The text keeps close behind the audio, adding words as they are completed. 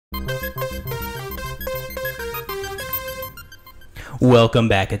Welcome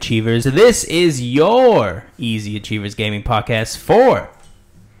back, Achievers. This is your Easy Achievers Gaming Podcast for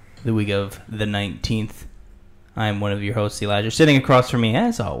the week of the 19th. I'm one of your hosts, Elijah. Sitting across from me,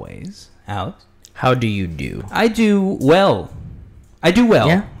 as always, Alex. How do you do? I do well. I do well.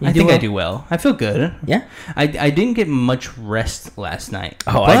 Yeah, I think I do well. I feel good. Yeah? I didn't get much rest last night.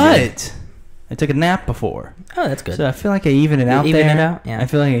 Oh, I did. I took a nap before. Oh, that's good. So I feel like I evened it out there. Even it out? Yeah. I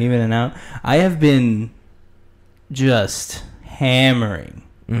feel like I evened it out. I have been just hammering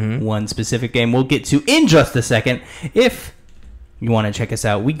one specific game we'll get to in just a second. If you want to check us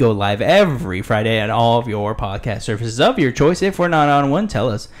out, we go live every Friday at all of your podcast services of your choice. If we're not on one, tell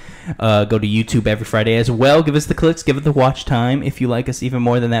us. Go to YouTube every Friday as well. Give us the clicks, give it the watch time. If you like us even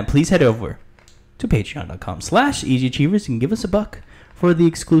more than that, please head over to patreon.com/easyachievers and give us $1 for the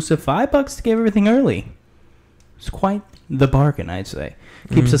exclusive $5 to get everything early. It's quite the bargain, I'd say.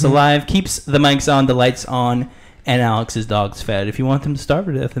 Keeps us alive, keeps the mics on, the lights on, and Alex's dogs fed. If you want them to starve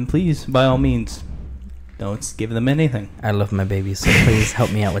to death, then please, by all means, don't give them anything. I love my babies, so please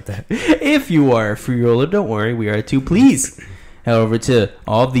help me out with that. If you are a free roller, don't worry, we are too. Please head over to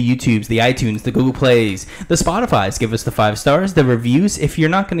all of the YouTubes, the iTunes, the Google Plays, the Spotify's. Give us the 5 stars, the reviews. If you're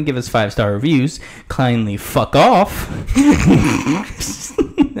not going to give us 5-star reviews, kindly fuck off.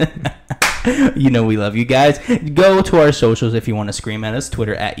 You know we love you guys. Go to our socials if you want to scream at us.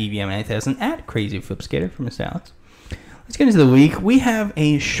 Twitter at EVM9000, at CrazyFlipSkater for Mr. Alex. Let's get into the week. We have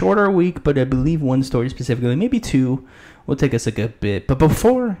a shorter week, but I believe one story specifically, maybe 2, will take us a good bit. But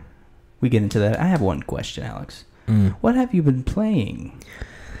before we get into that, I have one question, Alex. What have you been playing?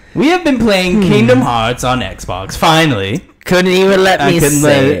 We have been playing Kingdom Hearts on Xbox. Finally, couldn't even let me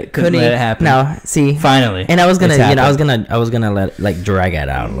say it. Couldn't let it happen. No, see, finally, and I was gonna, I was gonna let drag it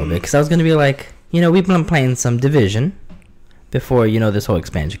out a little bit because I was gonna be like, we've been playing some Division before, this whole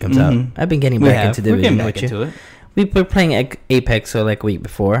expansion comes out. I've been getting back into Division. We're getting back into it. We were playing Apex a week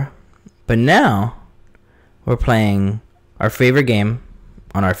before, but now we're playing our favorite game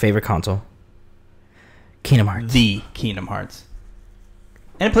on our favorite console, Kingdom Hearts. The Kingdom Hearts.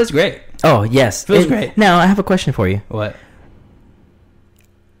 And it plays great. Oh, yes. Feels great. Now, I have a question for you. What?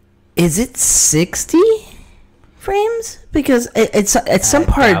 Is it 60 frames? Because it's at some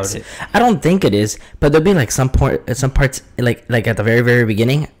parts, I don't think it is, but there'll be some parts, like at the very, very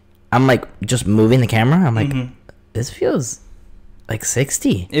beginning, I'm just moving the camera. I'm like, this feels like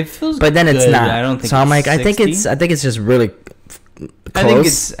 60. It feels but then good, it's not. I don't think so I'm like, 60. I think it's just really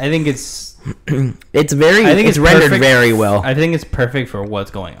close. I think it's it's very. I think it's rendered perfect, very well. I think it's perfect for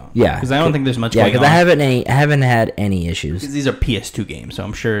what's going on. Yeah, because I don't think there's much going on. Yeah, because I haven't had any issues. These are PS2 games, so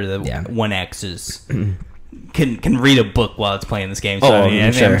I'm sure the One X is can read a book while it's playing this game. So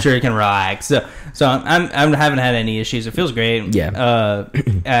I'm sure it can relax. So I haven't had any issues. It feels great. Yeah.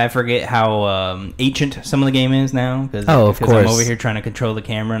 I forget how ancient some of the game is now. Of course. I'm over here trying to control the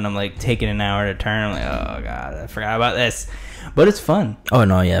camera and I'm taking an hour to turn. I'm like, oh god, I forgot about this. But it's fun. Oh,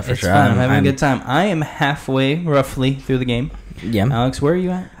 no, yeah, for sure. Fun. I'm having a good time. I am halfway, roughly, through the game. Yeah. Alex, where are you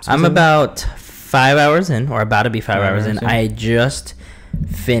at? I'm about 5 hours in, or about to be 5 hours in. I just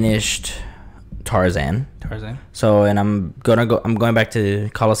finished Tarzan. So, and I'm going back to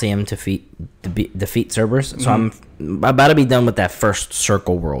Coliseum to defeat Cerberus. So I'm about to be done with that first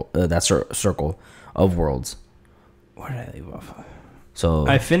circle world, circle of worlds. Where did I leave off? So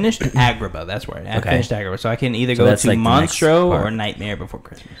I finished Agrabah. That's where I finished Agrabah. So I can either go to Monstro or Nightmare Before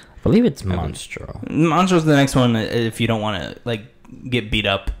Christmas. I believe it's Monstro. Monstro's the next one if you don't want to get beat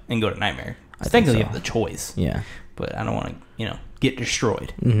up and go to Nightmare. I think you have the choice. Yeah. But I don't want to get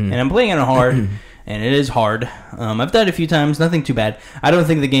destroyed. And I'm playing it on hard, and it is hard. I've died a few times. Nothing too bad. I don't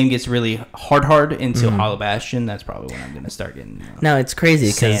think the game gets really hard until Hollow Bastion. That's probably when I'm going to start getting now it's crazy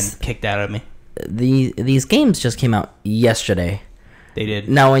because sand kicked out of me. These games just came out yesterday. They did.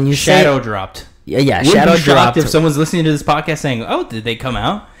 Now, when you Shadow dropped. Yeah, Shadow dropped. If someone's listening to this podcast saying, "Oh, did they come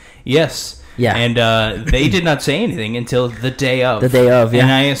out?" Yes. Yeah. And they did not say anything until the day of. Yeah.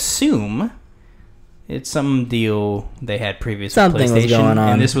 And I assume it's some deal they had previously. Something was going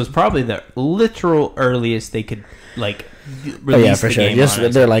on, and this was probably the literal earliest they could release for the sure. game.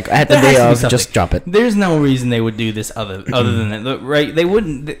 They're at the day of, just drop it. There's no reason they would do this other than that, right? They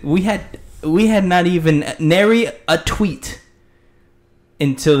wouldn't. We had not even nary a tweet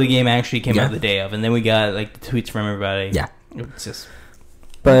until the game actually came out the day of, and then we got the tweets from everybody. Yeah, it's just.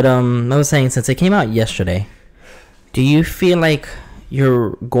 But I was saying, since it came out yesterday, do you feel like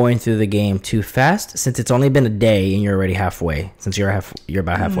you're going through the game too fast? Since it's only been a day and you're already halfway. Since you're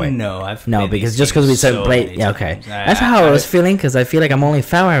about halfway. No, because we said play. Yeah, okay. That's how I was feeling because I feel like I'm only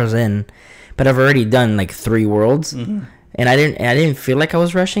 5 hours in, but I've already done 3 worlds, And I didn't feel like I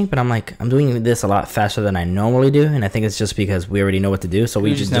was rushing, but I'm like, I'm doing this a lot faster than I normally do, and I think it's just because we already know what to do, so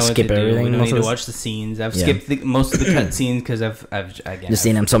we just skip everything. We don't need to watch the scenes. I've skipped most of the cut scenes because I've just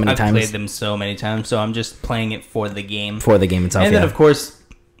seen them so many times. I've played them so many times, so I'm just playing it for the game. For the game itself, and then of course.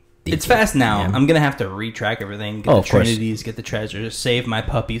 It's fast now. Yeah. I'm gonna have to retrack everything, get the trinities, get the treasures, save my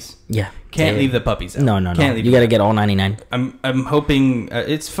puppies. Yeah, can't leave the puppies out. No. You gotta get all 99. I'm hoping.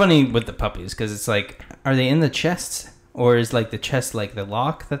 It's funny with the puppies because it's like, are they in the chests or is like the chest like the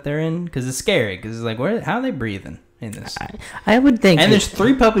lock that they're in? Because it's scary. Because it's like, how are they breathing in this? I would think. And there's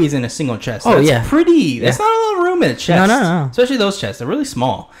 3 puppies in a single chest. Oh, That's pretty. That's not a lot of room in a chest. No. Especially those chests. They're really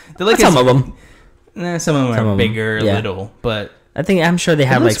small. They're like some of them. Some of them are bigger, little, but. I'm sure they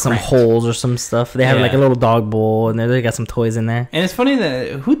have like some holes or some stuff. They have like a little dog bowl, and they got some toys in there. And it's funny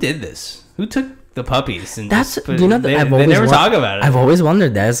that who did this? Who took the puppies? And they never talk about it. I've always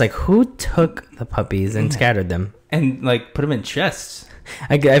wondered that. It's like, who took the puppies and scattered them and like put them in chests?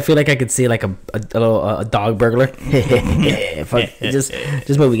 I feel like I could see like a little dog burglar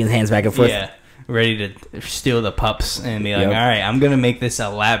just moving his hands back and forth. Yeah. Ready to steal the pups and be like, all right, I'm gonna make this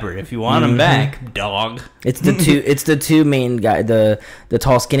elaborate. If you want them back, dog. It's the two main guy, the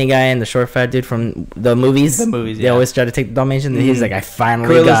tall skinny guy and the short fat dude from the movies. They always try to take the Dalmatian. He's like, I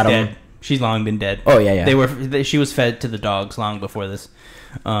finally got him. Dead. She's long been dead. Oh yeah. She was fed to the dogs long before this.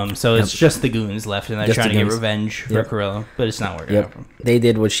 So it's just the goons left, and they're trying to get revenge for Cruella, but it's not working out for them. They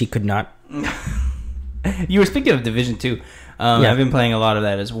did what she could not. You were speaking of Division 2. I've been playing a lot of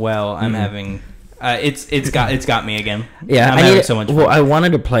that as well. I'm having. It's got me again. Yeah, I'm having so much fun. Well, I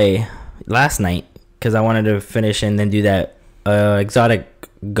wanted to play last night because I wanted to finish and then do that exotic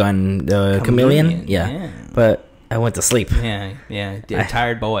gun, chameleon. Yeah, but I went to sleep. Yeah.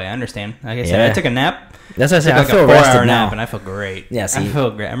 Tired boy. I understand. Like I said, I took a nap. That's what I said. I feel rested now, and I feel great. Yeah, I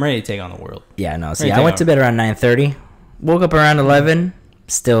feel great. I'm ready to take on the world. Yeah, no. See, I went to bed around 9:30. Woke up around 11.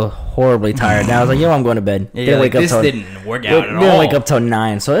 Still horribly tired. Now I was like, I'm going to bed. Didn't work out at all. Didn't wake up till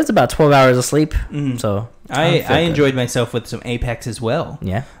 9, so it's about 12 hours of sleep. So I enjoyed myself with some Apex as well.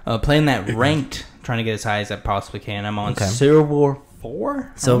 Yeah, playing that ranked, trying to get as high as I possibly can. I'm on silver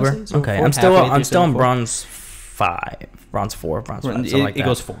 4. Silver. Okay, I'm still on bronze 5, bronze 4, bronze 5. It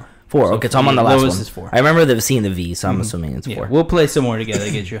goes 4. 4. Okay, so I'm on the last one. Is 4. I remember seeing the V, so I'm assuming it's 4. We'll play some more together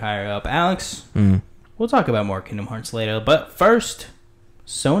to get you higher up, Alex. We'll talk about more Kingdom Hearts later, but first.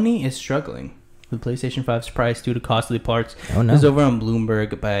 Sony is struggling with PlayStation 5's price due to costly parts. Oh, no. This is over on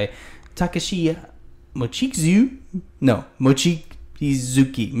Bloomberg by Takashi Mochizuki.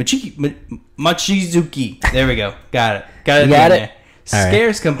 There we go. Got it. Got it. There.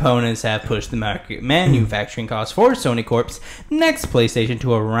 Scarce components have pushed the manufacturing costs for Sony Corp's next PlayStation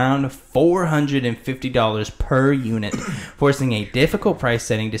to around $450 per unit, forcing a difficult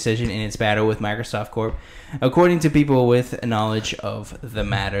price-setting decision in its battle with Microsoft Corp. According to people with knowledge of the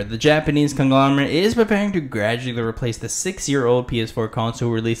matter, the Japanese conglomerate is preparing to gradually replace the 6-year-old PS4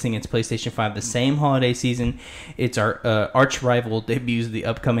 console, releasing its PlayStation 5 the same holiday season. Its arch rival debuts the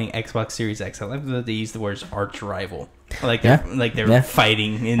upcoming Xbox Series X. I love that they use the words arch rival. They're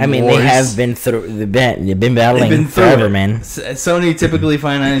fighting in wars. They have been they've been battling forever, man. Sony typically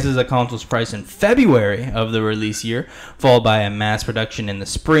finances a console's price in February of the release year, followed by a mass production in the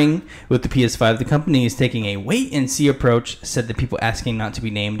spring. With the PS5, the company is taking a wait-and-see approach, said the people asking not to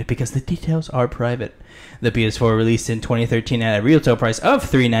be named because the details are private. The PS4, released in 2013 at a retail price of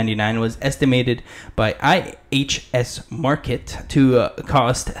 $399, was estimated by IHS Markit to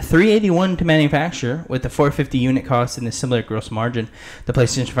cost $381 to manufacture, with the $450 unit cost and a similar gross margin. The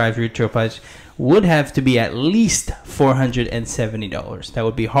PlayStation 5 retail price would have to be at least $470. That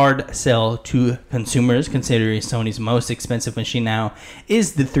would be hard sell to consumers, considering Sony's most expensive machine now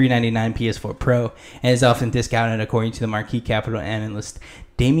is the $399 PS4 Pro, and is often discounted, according to the marquee capital analyst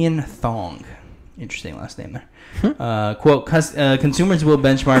Damien Thong. Interesting last name there. Quote, consumers will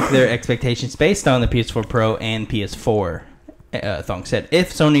benchmark their expectations based on the PS4 Pro and PS4, Thong said.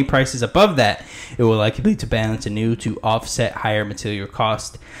 If Sony prices above that, it will likely be to balance anew to offset higher material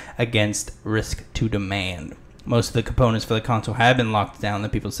cost against risk to demand. Most of the components for the console have been locked down, the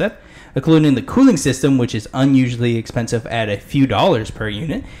people said, including the cooling system, which is unusually expensive at a few dollars per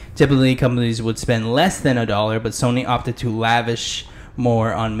unit. Typically, companies would spend less than $1, but Sony opted to lavish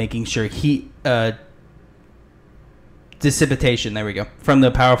more on making sure heat dissipation, there we go, from the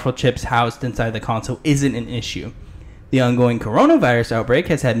powerful chips housed inside the console isn't an issue. The ongoing coronavirus outbreak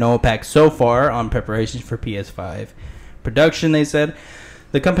has had no impact so far on preparations for PS5 production, they said.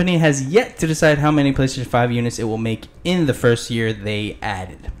 The company has yet to decide how many PlayStation 5 units it will make in the first year they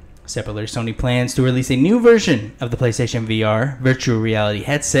added. Separately, Sony plans to release a new version of the PlayStation VR virtual reality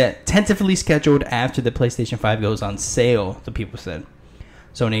headset, tentatively scheduled after the PlayStation 5 goes on sale, the people said.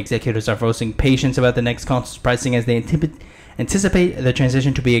 Sony executives are voicing patience about the next console's pricing as they anticipate the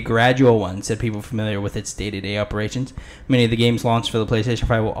transition to be a gradual one, said people familiar with its day-to-day operations. Many of the games launched for the PlayStation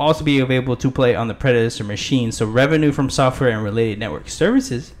 5 will also be available to play on the predecessor machine, so revenue from software and related network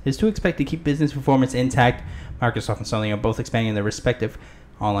services is to expect to keep business performance intact. Microsoft and Sony are both expanding their respective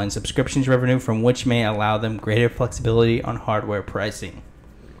online subscriptions revenue, from which may allow them greater flexibility on hardware pricing.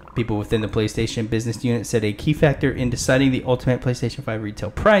 People within the PlayStation business unit said a key factor in deciding the ultimate PlayStation 5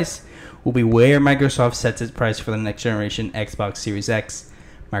 retail price will be where Microsoft sets its price for the next generation Xbox Series X.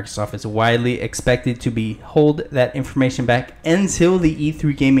 Microsoft is widely expected to hold that information back until the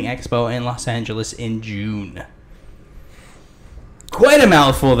E3 Gaming Expo in Los Angeles in June. Quite a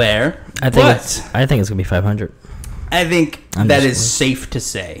mouthful there. I think it's gonna be 500. I think that is safe to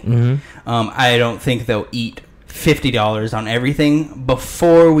say. I don't think they'll eat $50 on everything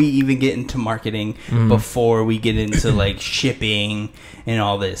before we even get into marketing, before we get into like shipping and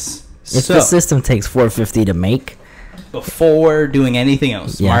all this. If the system takes $450 to make, before doing anything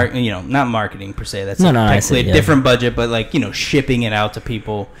else, not marketing per se. That's technically a different budget, but like shipping it out to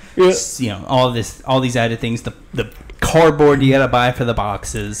people. All these added things. The cardboard you gotta buy for the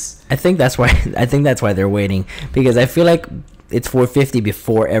boxes. I think that's why they're waiting, because I feel like it's $450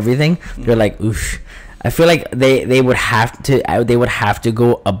 before everything. They're like, oosh. I feel like they would have to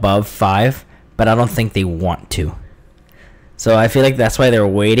go above $5, but I don't think they want to. So I feel like that's why they're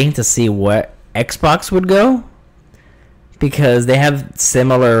waiting to see what Xbox would go, because they have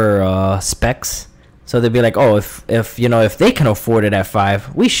similar specs. So they'd be like, oh, if they can afford it at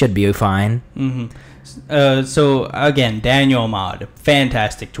 $5, we should be fine. So again, Daniel Ahmad,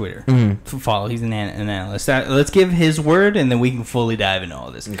 fantastic Twitter follow. He's an analyst. Let's give his word, and then we can fully dive into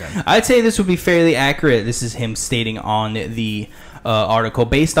all this. Okay. I'd say this would be fairly accurate. This is him stating on the article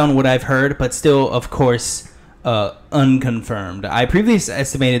based on what I've heard, but still, of course, unconfirmed. I previously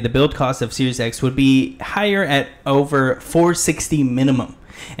estimated the build cost of Series X would be higher at over $460 minimum,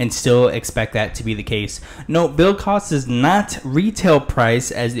 and still expect that to be the case. Note, build cost is not retail price,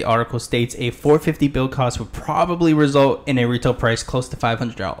 as the article states. A $450 build cost would probably result in a retail price close to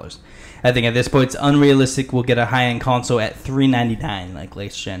 $500. I think at this point it's unrealistic we'll get a high-end console at $399 like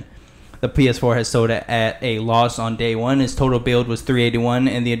latest gen. The PS4 has sold at a loss on day one. Its total build was $381,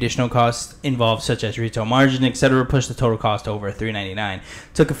 and the additional costs involved, such as retail margin, etc., pushed the total cost over $399.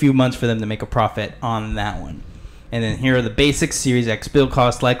 Took a few months for them to make a profit on that one. And then here are the basics. Series X build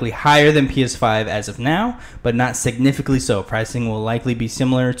cost likely higher than PS5 as of now, but not significantly so. Pricing will likely be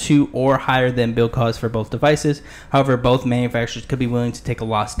similar to or higher than build costs for both devices. However, both manufacturers could be willing to take a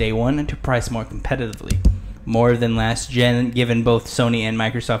loss day one and to price more competitively. More than last gen, given both Sony and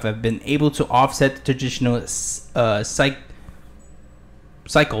Microsoft have been able to offset the traditional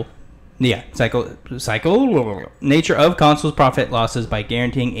cycle nature of consoles' profit losses by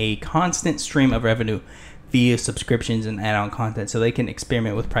guaranteeing a constant stream of revenue via subscriptions and add-on content, so they can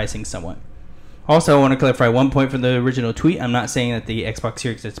experiment with pricing somewhat. Also, I want to clarify one point from the original tweet. I'm not saying that the Xbox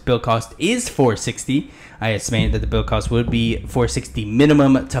Series X build cost is $460. I estimated that the build cost would be $460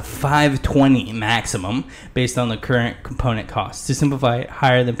 minimum to $520 maximum based on the current component costs. To simplify,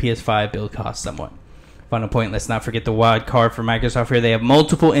 higher than PS5 build cost somewhat. Final point, let's not forget the wild card for Microsoft here. They have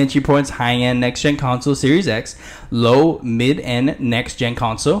multiple entry points: high-end next-gen console, Series X, low, mid-end next-gen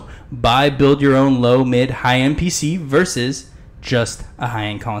console, buy, build your own low, mid, high-end PC versus just a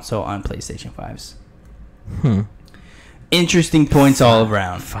high-end console on PlayStation 5's. Interesting points all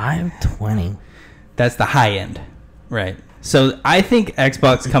around. $520. That's the high-end, right? So I think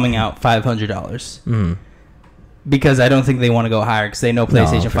Xbox coming out $500. Because I don't think they want to go higher, because they know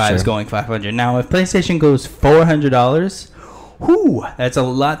PlayStation 5 is going $500. Now, if PlayStation goes $400, whoo, that's a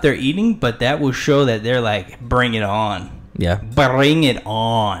lot they're eating, but that will show that they're like, bring it on. Yeah. Bring it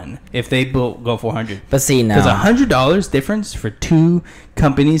on if they go $400. But see, now, because $100 difference for two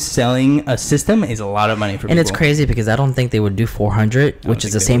companies selling a system is a lot of money for people. And it's crazy because I don't think they would do $400, which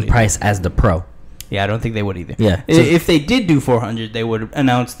is the same price as the Pro. Yeah, I don't think they would either. Yeah. If they did do $400, they would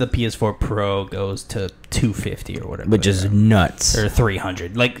announce the PS4 Pro goes to $250 or whatever. Which is nuts. Or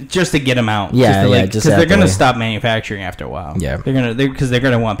 $300, like just to get them out. Yeah, because they're gonna stop manufacturing after a while. Yeah. They're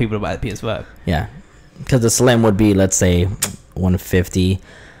gonna want people to buy the PS5. Yeah. Because the Slim would be, let's say, $150.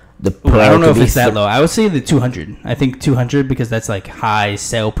 The Pro, I don't know if it's that low. I would say the 200. I think 200 because that's like high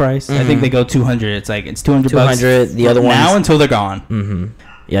sale price. I think they go 200. It's like it's 200 bucks. 200. The other one now until they're gone.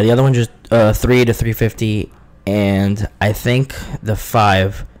 Yeah, the other one just $300 to $350, and I think the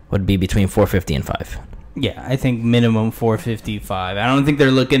 5 would be between $450 and $500. Yeah, I think minimum 455. I don't think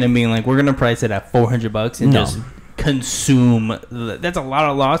they're looking and being like, we're gonna price it at $400 and just consume. That's a lot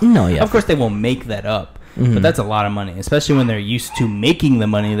of loss. No, yeah. Of course, they won't make that up, but that's a lot of money, especially when they're used to making the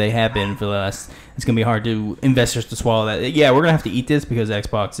money they have been for the last. It's gonna be hard to investors to swallow that. Yeah, we're gonna have to eat this because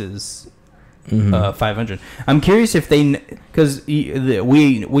Xbox is 500. I'm curious if they, because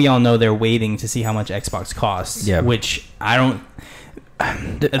we all know they're waiting to see how much Xbox costs. Yeah, which I don't.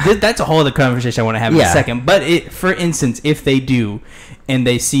 That's a whole other conversation I want to have in a second. But for instance, if they do, and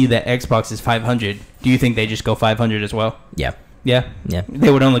they see that Xbox is 500, do you think they just go 500 as well? Yeah. Yeah. Yeah.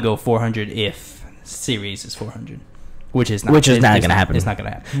 They would only go 400 if Series is 400, which is not going to happen. It's not going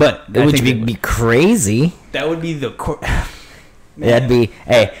to happen. But which would be crazy. That would be the. That'd be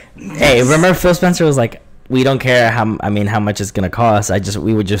hey. Remember Phil Spencer was like, we don't care how much it's gonna cost.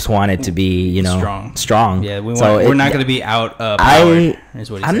 We would just want it to be, strong. Yeah, we're not gonna be out powered.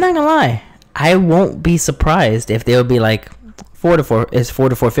 I'm not gonna lie. I won't be surprised if they'll be like 4 to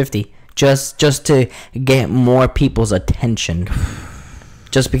 450, just to get more people's attention.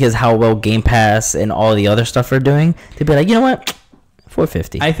 Just because how well Game Pass and all the other stuff are doing, they'd be like, you know what,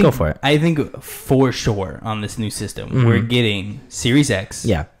 450. Go for it. I think for sure on this new system, we're getting Series X.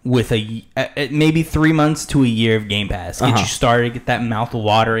 Yeah. With maybe 3 months to a year of Game Pass. Get you started. Get that mouth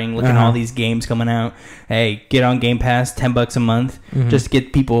watering. Look at all these games coming out. Hey, get on Game Pass. $10 a month. Just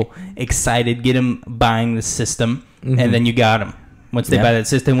get people excited. Get them buying the system, and then you got them. Once they buy that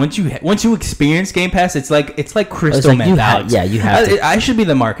system, once you experience Game Pass, it's like crystal meth. You have to. I should be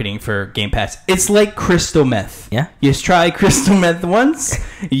the marketing for Game Pass. It's like crystal meth. Yeah. You just try crystal meth once,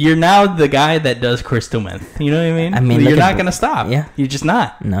 you're now the guy that does crystal meth. You know what I mean? You're not gonna stop. Yeah. You're just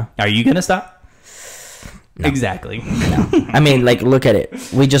not. No. Are you gonna stop? No. Exactly. No. Look at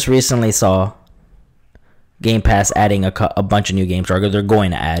it. We just recently saw Game Pass adding a bunch of new games, or they're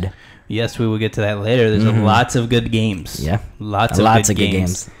going to add. Yes, we will get to that later. There's lots of good games. Yeah. Lots of good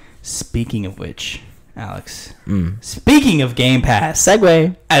games. Speaking of which, Alex, speaking of Game Pass,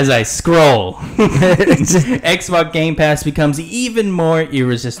 segue. As I scroll, Xbox Game Pass becomes even more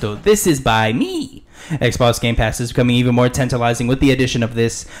irresistible. This is by me. Xbox Game Pass is becoming even more tantalizing with the addition of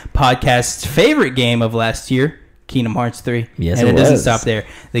this podcast's favorite game of last year, Kingdom Hearts 3. Yes, and it doesn't stop there.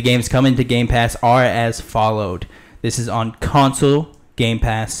 The games coming to Game Pass are as followed. This is on console Game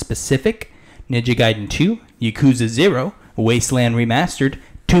Pass specific: Ninja Gaiden 2, Yakuza 0, Wasteland Remastered,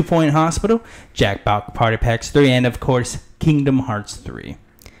 2 Point Hospital, Jackpot Party Packs 3, and of course Kingdom Hearts 3.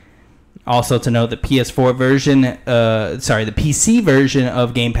 Also to note, the PS4 version, the PC version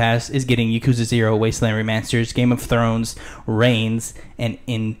of Game Pass is getting Yakuza 0, Wasteland Remasters, Game of Thrones, Reigns, and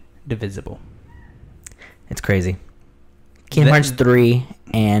Indivisible. It's crazy. Kingdom Hearts 3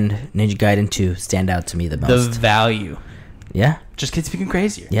 and Ninja Gaiden 2 stand out to me the most. The value. Yeah. Just keeps getting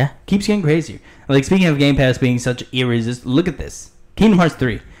crazier. Yeah. Keeps getting crazier. Like, speaking of Game Pass being such irresistible, look at this. Kingdom Hearts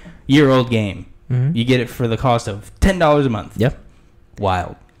 3, year-old game. You get it for the cost of $10 a month. Yep.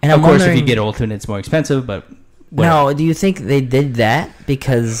 Wild. And of course, if you get Ultimate, it's more expensive, but whatever. No, do you think they did that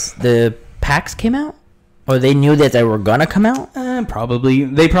because the packs came out? Or they knew that they were going to come out? Probably.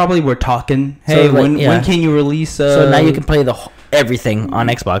 They probably were talking, hey, so when can you release... so now you can play everything on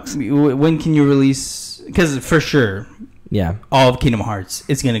Xbox. When can you release... Because for sure... Yeah. All of Kingdom Hearts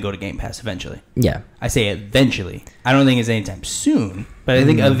is going to go to Game Pass eventually. Yeah. I say eventually. I don't think it's anytime soon, but I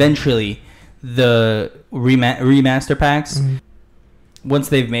think eventually the remaster packs, once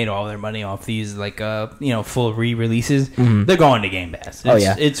they've made all their money off these full re-releases, they're going to Game Pass.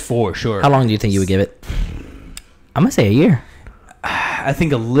 It's for sure. How long do you think you would give it? I'm going to say a year. I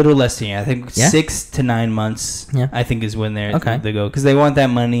think a little less than a year. I think 6 to 9 months. Yeah. I think is when they go, because they want that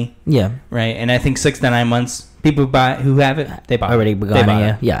money. Yeah. Right. And I think 6 to 9 months. People who have it, they buy already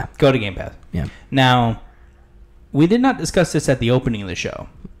it. Yeah. Go to Game Pass. Yeah. Now, we did not discuss this at the opening of the show.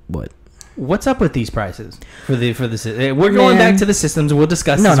 What? What's up with these prices for the we're going back to the systems. We'll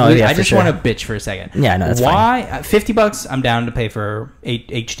discuss this. I just want to bitch for a second. Yeah, no, that's fine. Why $50? I'm down to pay for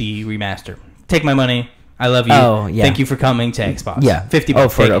HD remaster. Take my money. I love you. Oh, yeah. Thank you for coming to Xbox. Yeah.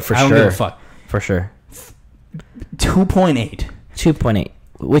 $50. For I don't give a fuck. For sure. 2.8. 2.8,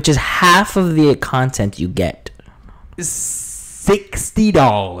 which is half of the content you get.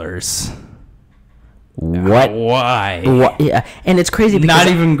 $60. What? Why? What? Yeah, and it's crazy because not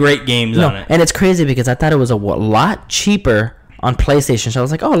even great games on it. And it's crazy because I thought it was a lot cheaper on PlayStation. So I was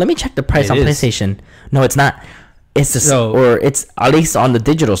like, oh, let me check the price on PlayStation. No, it's not. It's it's at least on the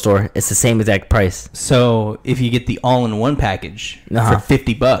digital store. It's the same exact price. So if you get the all-in-one package for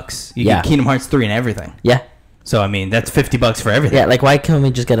 $50, you get Kingdom Hearts 3 and everything. Yeah. So I mean, that's $50 for everything. Yeah, like why can't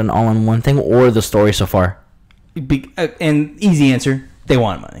we just get an all-in-one thing or the story so far? And easy answer, They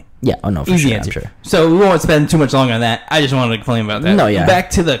want money. Yeah. Oh no. For Easy sure, answer. I'm sure. So we won't spend too much longer on that. I just wanted to complain about that. No, yeah. Back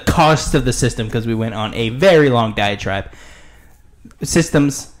to the cost of the system because we went on a very long diatribe.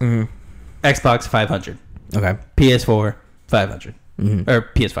 Systems, Xbox 500. Okay. PS4 500 or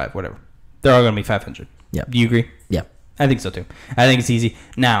PS5, whatever. They're all going to be 500. Yeah. Do you agree? Yeah. I think so too. I think it's easy.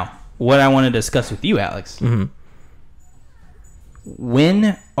 Now, what I want to discuss with you, Alex.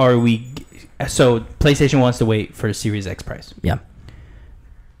 When are we? So PlayStation wants to wait for Series X price. Yeah.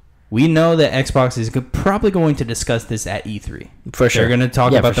 We know that Xbox is probably going to discuss this at E3. For sure. They're going to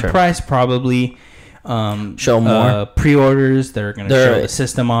talk about the price, probably show more pre-orders. They're going to show the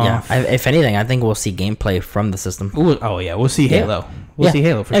system off. Yeah. If anything, I think we'll see gameplay from the system. We'll see Halo. We'll see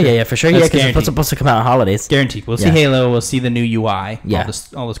Halo for sure. Yeah, for sure. That's because it's supposed to come out on holidays. Guaranteed. We'll see Halo. We'll see the new UI. Yeah.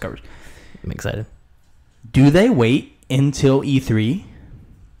 All those covers. I'm excited. Do they wait until E3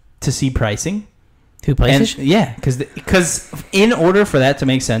 to see pricing? To PlayStation? Yeah, because in order for that to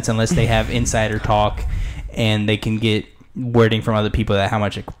make sense, unless they have insider talk and they can get wording from other people that how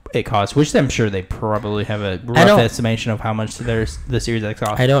much it costs, which I'm sure they probably have a rough estimation of how much the Series X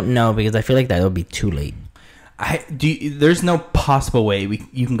costs. I don't know because I feel like that would be too late. There's no possible way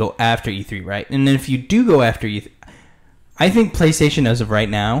you can go after E3, right? And then if you do go after E3, I think PlayStation as of right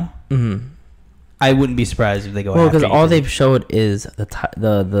now, I wouldn't be surprised if they go after E3. Well, because all they've showed is the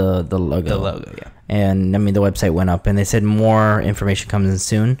logo. The logo, yeah. And I mean, the website went up, and they said more information comes in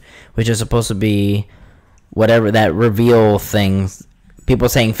soon, which is supposed to be whatever that reveal thing. People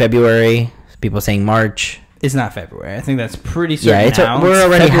saying February, people saying March. It's not February. I think that's pretty certain. Yeah, we're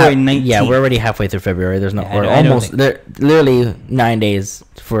already we're already halfway through February. There's no, we're almost there. Literally 9 days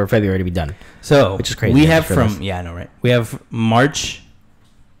for February to be done. So which is crazy. We have I know, right? We have March.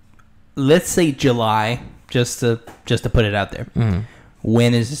 Let's say July, just to put it out there.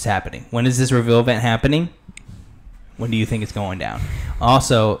 When is this happening? When is this reveal event happening? When do you think it's going down?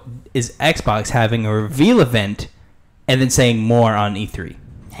 Also, is Xbox having a reveal event and then saying more on E3?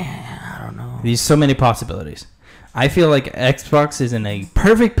 I don't know. There's so many possibilities. I feel like Xbox is in a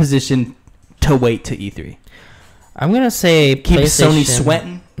perfect position to wait to E3. I'm going to say keep Sony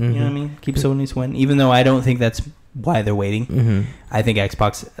sweating. You know what I mean? Keep Sony sweating. Even though I don't think that's why they're waiting. I think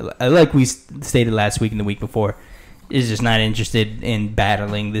Xbox, like we stated last week and the week before, is just not interested in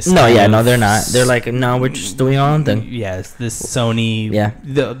battling this. No, they're not. They're like, no, we're just doing our own thing. Yes, this Sony. Yeah,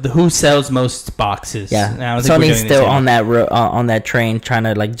 the who sells most boxes. Yeah, now Sony's still on that train, trying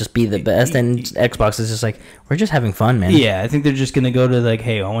to like just be the best, and Xbox is just like, we're just having fun, man. Yeah, I think they're just gonna go to like,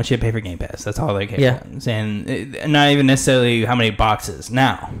 hey, I want you to pay for Game Pass. That's all they care about. And not even necessarily how many boxes.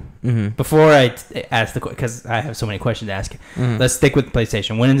 Now, before I ask because I have so many questions to ask you, let's stick with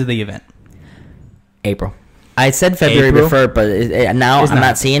PlayStation. When is the event? April. I said February before, but now I'm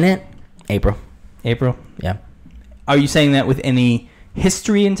not seeing it. April. Yeah. Are you saying that with any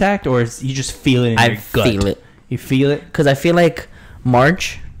history intact, or is you just feel it in your gut? I feel it. You feel it? Because I feel like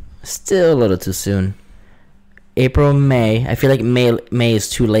March, still a little too soon. April, May. I feel like May is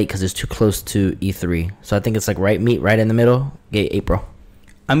too late because it's too close to E3. So I think it's like right in the middle. April.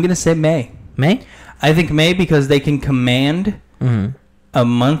 I'm gonna say May. May? I think May because they can command a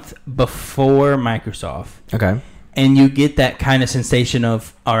month before Microsoft. Okay. And you get that kind of sensation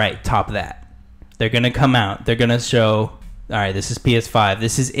of, all right, top that. They're going to come out. They're going to show, all right, this is PS5.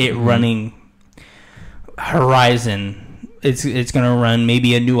 This is it running Horizon. It's going to run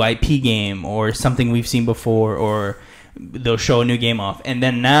maybe a new IP game or something we've seen before, or they'll show a new game off. And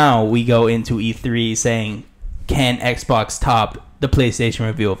then now we go into E3 saying, can Xbox top the PlayStation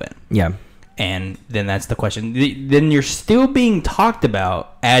reveal event? Yeah. And then that's the question. Then you're still being talked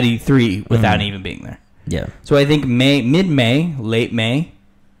about at E3 without even being there. Yeah. So I think mid-May, late May,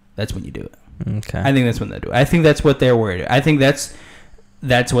 that's when you do it. Okay. I think that's when they do it. I think that's what they're worried about. I think that's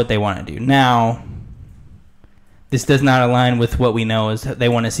what they want to do. Now, this does not align with what we know is they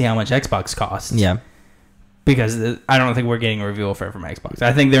want to see how much Xbox costs. Yeah. Because I don't think we're getting a reveal from Xbox.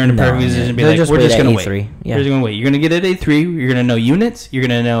 I think they're in a perfect position to be like, we're just going to wait. Yeah. We're just going to wait. You're going to get it at E3. You're going to know units. You're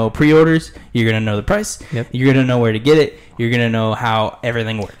going to know pre-orders. You're going to know the price. Yep. You're going to know where to get it. You're going to know how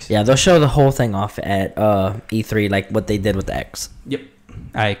everything works. Yeah, they'll show the whole thing off at E3, like what they did with the X. Yep.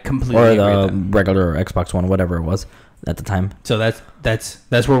 I completely agree with that. Regular Xbox One, whatever it was at the time. So that's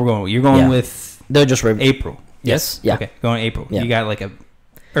where we're going. You're going with they'll just April. Yes. Yeah. Okay. Going April. Yeah. You got like a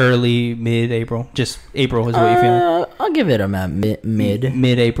early mid-April. Just April is what you're feeling. I'll give it a mid.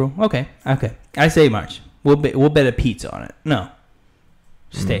 Mid-April. Okay. I say March. We'll bet a pizza on it. No.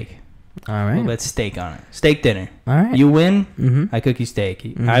 Steak. All right. We'll bet steak on it. Steak dinner. All right. You win. I cook you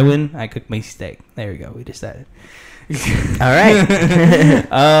steak. I win. I cook me steak. There we go. We decided. All right.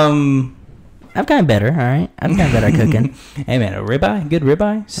 I've gotten better. All right, I've gotten better at cooking. Hey man, a ribeye, good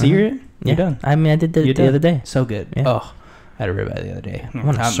ribeye, sear it. You're done. I mean, I did the other day. So good. Yeah. Oh, I had a ribeye the other day.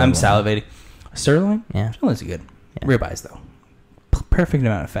 I'm salivating. Sirloin? Yeah. Sirloin's good. Yeah. Ribeyes though. Perfect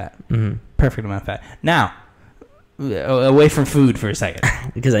amount of fat. Mm-hmm. Perfect amount of fat. Now, away from food for a second.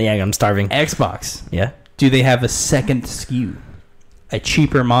 Because I'm starving. Xbox. Yeah. Do they have a second SKU? A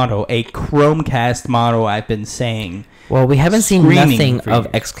cheaper model, a Chromecast model, I've been saying. Well, we haven't seen nothing of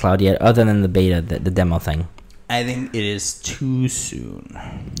xCloud yet other than the beta, the demo thing. I think it is too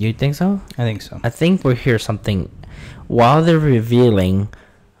soon. You think so? I think so. I think we'll hear something while they're revealing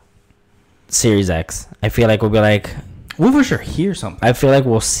Series X. I feel like we'll be like, we'll for sure hear something. I feel like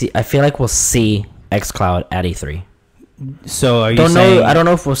we'll see xCloud at E3. So are you saying? I don't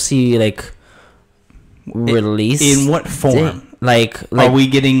know if we'll see like release in what form? Like, are we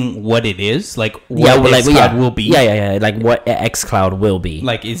getting what it is? Like what xCloud will be? Yeah. Like what xCloud will be.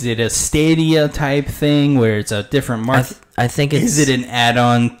 Like, is it a Stadia type thing where it's a different market? I think it's. Is it an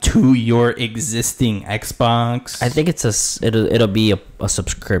add-on to your existing Xbox? I think it'll be a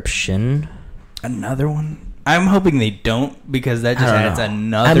subscription. Another one. I'm hoping they don't, because that just adds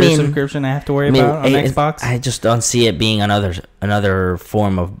another subscription I have to worry about on Xbox. I just don't see it being another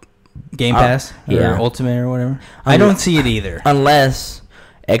form of Game Pass or Ultimate or whatever. I don't see it either. Unless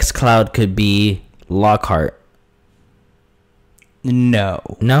xCloud could be Lockhart.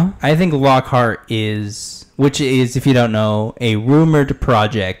 No. I think Lockhart is, which is, if you don't know, a rumored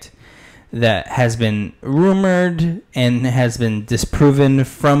project that has been rumored and has been disproven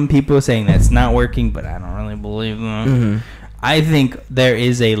from people saying that's not working, but I don't really believe them. Mm-hmm. I think there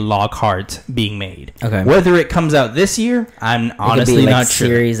is a Lockhart being made. Okay. Whether it comes out this year, I'm honestly not sure.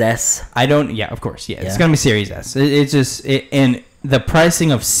 Series S. I don't. Yeah, of course. Yeah, it's gonna be Series S. It's just and the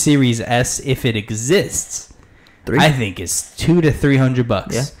pricing of Series S, if it exists, I think is $200 to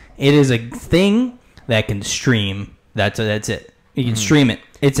 $300. Yeah. It is a thing that can stream. That's it. You can stream it.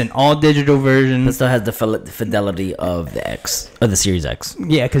 It's an all digital version. It still has the fidelity of the Series X.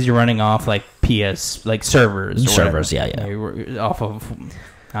 Yeah, because you're running off like PS servers. Servers, yeah. You're off of,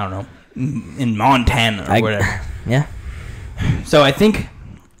 I don't know, in Montana or whatever. Yeah. So I think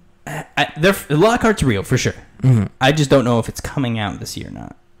Lockhart's real for sure. Mm-hmm. I just don't know if it's coming out this year or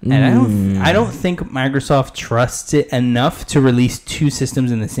not. And I don't think Microsoft trusts it enough to release two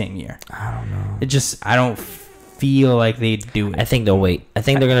systems in the same year. I don't know. I don't feel like they do it. I think they'll wait. I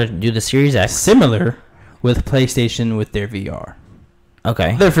think they're gonna do the Series X. Similar with PlayStation with their VR.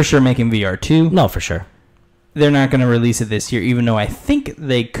 Okay. They're for sure making VR too. No, for sure. They're not gonna release it this year, even though I think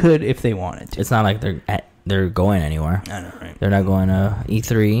they could if they wanted to. It's not like they're going anywhere. I know, right? They're not going to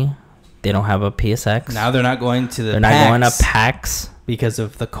E3. They don't have a PSX. Now they're not going to the. They're not going to PAX because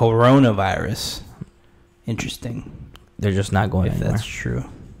of the coronavirus. Interesting. They're just not going anywhere. If that's true.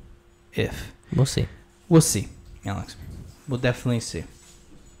 We'll see. We'll see, Alex. We'll definitely see.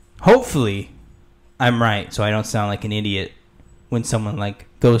 Hopefully, I'm right, so I don't sound like an idiot when someone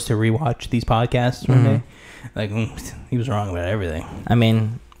goes to rewatch these podcasts one day. He was wrong about everything. I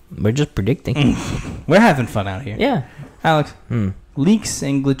mean, we're just predicting. We're having fun out here. Yeah, Alex. Leaks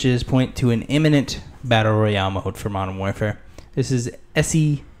and glitches point to an imminent battle royale mode for Modern Warfare. This is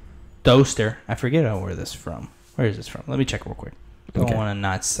SE Doster. I forget where this is from. Where is this from? Let me check real quick. Go on a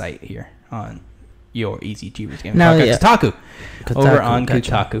not site here on your Easy Jeebers game. Kotaku. Over on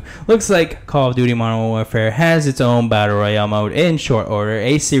Kotaku. Looks like Call of Duty Modern Warfare has its own battle royale mode in short order.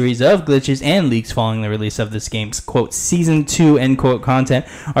 A series of glitches and leaks following the release of this game's quote season 2 end quote content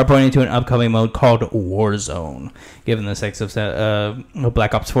are pointing to an upcoming mode called Warzone. Given the success of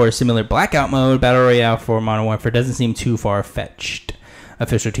Black Ops 4's similar blackout mode, battle royale for Modern Warfare doesn't seem too far fetched.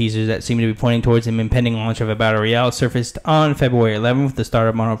 Official teasers that seem to be pointing towards an impending launch of a battle royale surfaced on February 11th with the start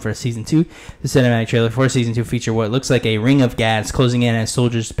of Modern Warfare Season 2. The cinematic trailer for Season 2 featured what looks like a ring of gas closing in as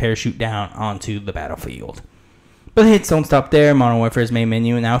soldiers parachute down onto the battlefield. But the hits don't stop there. Modern Warfare's main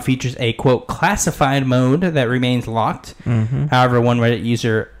menu now features a, quote, classified mode that remains locked. Mm-hmm. However, one Reddit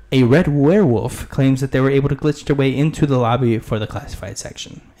user, a Red Werewolf, claims that they were able to glitch their way into the lobby for the classified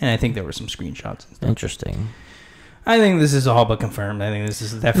section. And I think there were some screenshots and stuff. Interesting. I think this is all but confirmed. I think this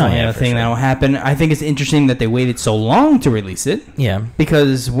is definitely a thing that will happen. I think it's interesting that they waited so long to release it. Yeah.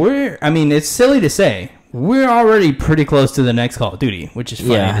 Because it's silly to say, we're already pretty close to the next Call of Duty, which is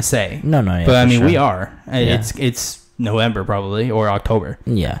funny to say. No, but we are. Yeah. It's November probably, or October.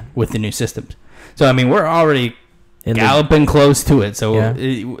 Yeah. With the new systems. So, we're already galloping close to it. So,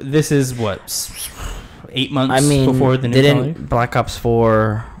 this is 8 months before the new Call of Duty? Black Ops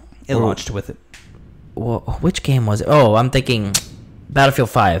 4... It launched with it. Well, which game was it? Oh, I'm thinking Battlefield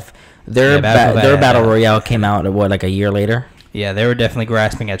 5. Their battle royale came out a year later. Yeah, they were definitely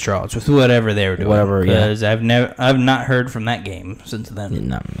grasping at straws with whatever they were doing. Whatever, yeah. Because I've not heard from that game since then.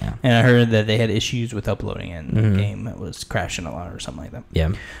 No, yeah. And I heard that they had issues with uploading it. The game was crashing a lot or something like that.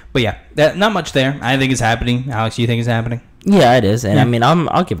 Yeah. But yeah, not much there. I think it's happening. Alex, you think it's happening? Yeah, it is. And I mean,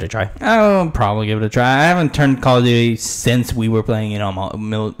 I'll give it a try. I'll probably give it a try. I haven't turned Call of Duty since we were playing,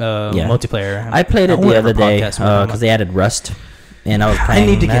 multiplayer. I played it the other day because they added Rust. And I was playing. I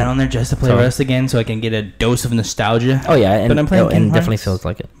need to get on there just to play Rust again, so I can get a dose of nostalgia. Oh yeah, and I'm playing and definitely feels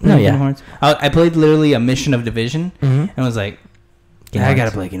like it. No, yeah. I played literally a mission of Division, and was like, I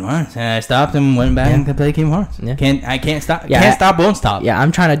gotta play Kingdom Hearts, and I stopped and went back to play Kingdom Hearts. Yeah. Can't stop. Yeah, can't stop, won't stop. Yeah,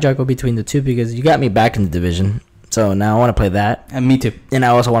 I'm trying to juggle between the two because you got me back in the Division, so now I want to play that. And me too. And I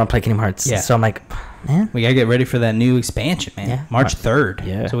also want to play Kingdom Hearts. Yeah. So I'm like, man, we gotta get ready for that new expansion, man. Yeah. March 3rd.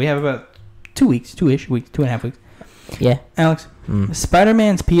 Yeah. So we have about 2 weeks, 2-ish weeks, 2.5 weeks. Yeah, Alex.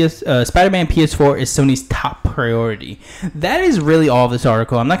 Spider-Man PS4 is Sony's top priority. That is really all of this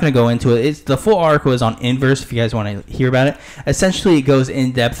article. I'm not going to go into it. The full article is on Inverse if you guys want to hear about it. Essentially, it goes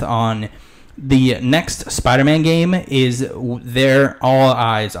in depth on the next Spider-Man game. Is they're all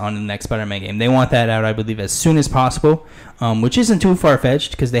eyes on the next Spider-Man game. They want that out, I believe, as soon as possible, which isn't too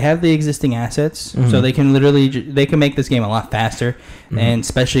far-fetched because they have the existing assets, so they can make this game a lot faster, and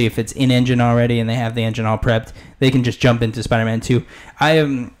especially if it's in-engine already and they have the engine all prepped, they can just jump into Spider-Man 2. I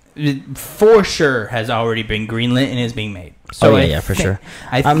am for sure has already been greenlit and is being made. So for sure.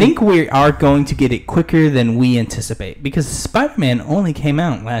 I think we are going to get it quicker than we anticipate because Spider-Man only came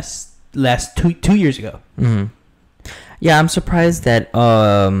out last 2 years ago. Yeah, I'm surprised that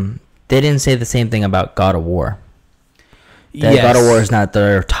they didn't say the same thing about God of War. That God of War is not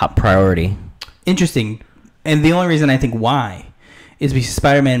their top priority. Interesting. And the only reason I think why is because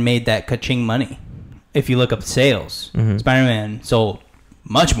Spider-Man made that ka-ching money. If you look up sales, Spider-Man sold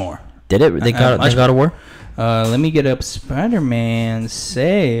much more. Did it? They got God of War? Let me get up Spider-Man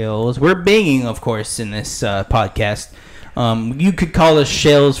sales. We're binging, of course, in this podcast. You could call us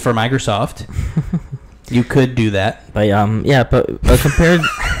shells for Microsoft. You could do that. But but compared,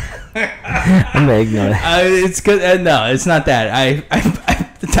 I'm gonna ignore that. It's good. No, it's not that. I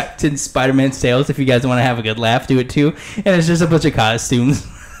typed in Spider-Man sales. If you guys want to have a good laugh, do it too. And it's just a bunch of costumes.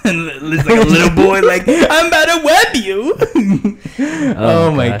 And it's like a little boy, like I'm about to web you.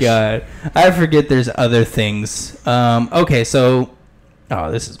 Oh my god! I forget there's other things. Okay, so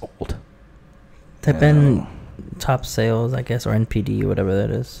this is old. Type in top sales, I guess, or NPD, whatever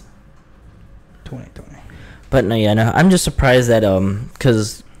that is. 2020. But no, I'm just surprised that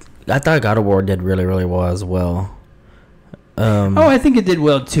because I thought God of War did really, really well as well. I think it did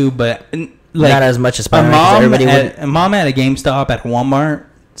well too, but not as much as Spider-Man. A mom at a GameStop at Walmart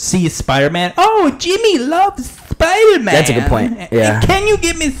sees Spider-Man. Oh, Jimmy loves Spider-Man. That's a good point. Yeah. Can you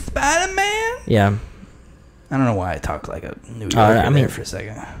give me Spider-Man? Yeah. I don't know why I talk like a New Yorker there for a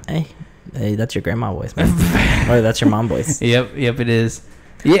second. Hey, that's your grandma voice, man. Or that's your mom voice. Yep, it is.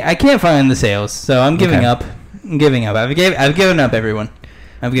 Yeah, I can't find the sales, so I'm giving up. I've given up, everyone.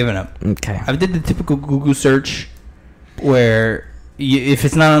 I've given up. Okay. I did the typical Google search where if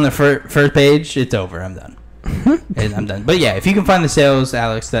it's not on the first page, it's over. I'm done. I'm done. But yeah, if you can find the sales,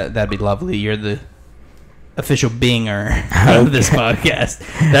 Alex, that'd be lovely. You're the official binger of this podcast.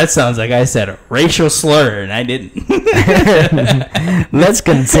 That sounds like I said a racial slur, and I didn't. Let's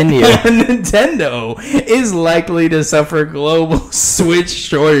continue. Nintendo is likely to suffer global Switch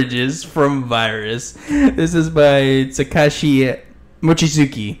shortages from virus. This is by Takashi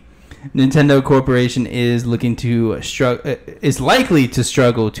Mochizuki. Nintendo Corporation is likely to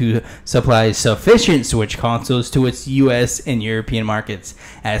struggle to supply sufficient Switch consoles to its U.S. and European markets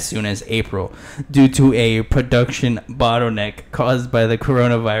as soon as April, due to a production bottleneck caused by the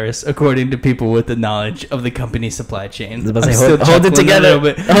coronavirus, according to people with the knowledge of the company's supply chain. Hold it together.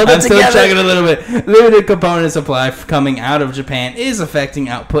 I'm still chugging a little bit. Limited component supply coming out of Japan is affecting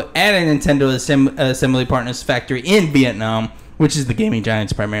output at a Nintendo assembly partner's factory in Vietnam, which is the gaming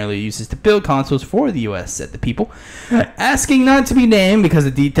giants primarily uses to build consoles for the U.S., said the people. Asking not to be named because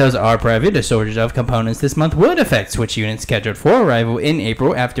the details are private, a shortage of components this month would affect Switch units scheduled for arrival in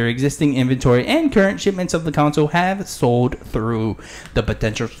April after existing inventory and current shipments of the console have sold through. The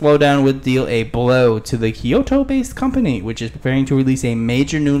potential slowdown would deal a blow to the Kyoto-based company, which is preparing to release a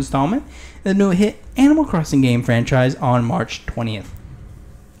major new installment in the new hit Animal Crossing game franchise on March 20th.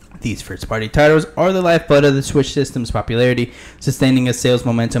 These first-party titles are the lifeblood of the Switch system's popularity, sustaining a sales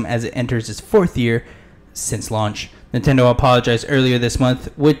momentum as it enters its fourth year since launch. Nintendo apologized earlier this month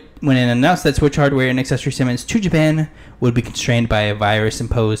when it announced that Switch hardware and accessory shipments to Japan would be constrained by a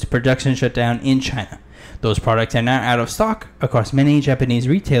virus-imposed production shutdown in China. Those products are now out of stock across many Japanese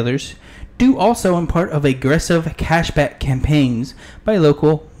retailers, due also in part of aggressive cashback campaigns by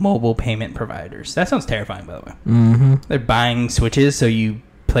local mobile payment providers. That sounds terrifying, by the way. Mm-hmm. They're buying Switches so you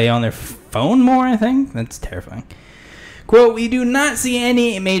play on their phone more, I think. That's terrifying. Quote, we do not see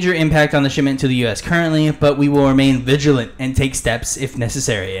any major impact on the shipment to the U.S. currently, but we will remain vigilant and take steps if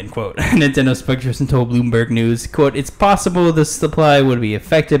necessary, end quote. Nintendo spokesperson told Bloomberg News, quote, it's possible the supply would be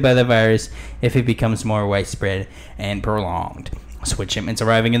affected by the virus if it becomes more widespread and prolonged. Switch shipments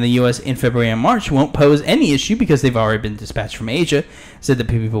arriving in the U.S. in February and March won't pose any issue because they've already been dispatched from Asia, said the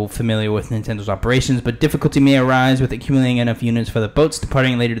people familiar with Nintendo's operations, but difficulty may arise with accumulating enough units for the boats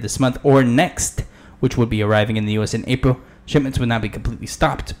departing later this month or next, which would be arriving in the U.S. in April. Shipments would not be completely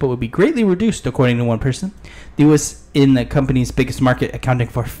stopped, but would be greatly reduced, according to one person. The U.S. in the company's biggest market, accounting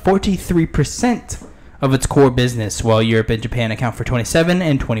for 43% of its core business, while Europe and Japan account for 27%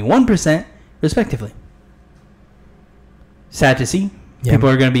 and 21%, respectively. Sad to see. Yep. People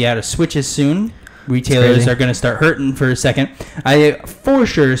are going to be out of Switches soon. Retailers are going to start hurting for a second. I for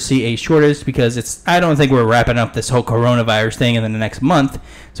sure see a shortage because I don't think we're wrapping up this whole coronavirus thing in the next month.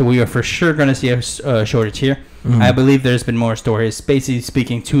 So we are for sure going to see a shortage here. Mm-hmm. I believe there's been more stories basically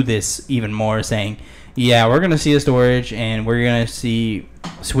speaking to this even more, saying, yeah, we're going to see a storage and we're going to see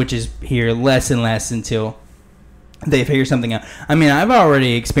Switches here less and less until they figure something out. I mean, I've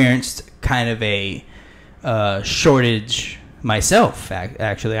already experienced kind of a shortage myself,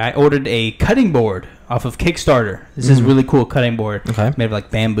 actually. I ordered a cutting board off of Kickstarter. This is really cool cutting board. Okay. It's made of like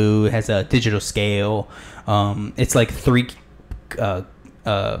bamboo. It has a digital scale. It's like 3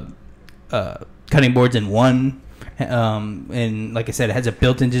 cutting boards in one. And like I said, it has a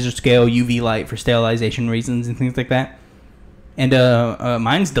built-in digital scale, UV light for sterilization reasons and things like that. And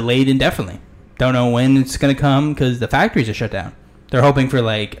mine's delayed indefinitely. Don't know when it's going to come because the factories are shut down. They're hoping for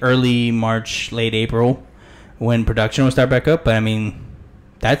like early March, late April, when production will start back up. But I mean,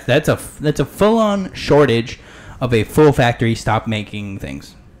 that's a full-on shortage of a full factory stop making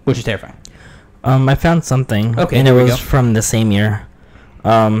things, which is terrifying. I found something, and it was from the same year.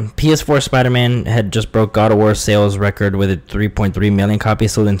 PS4 Spider-Man had just broke God of War sales record with 3.3 million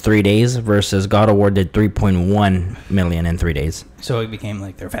copies sold in 3 days, versus God of War did 3.1 million in 3 days. So it became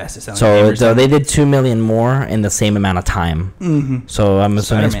like their fastest selling game. So they did 2 million more in the same amount of time. Mm-hmm. So I'm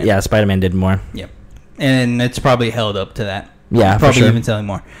assuming, Spider-Man did more. Yep. And it's probably held up to that. Yeah, probably for sure. Even selling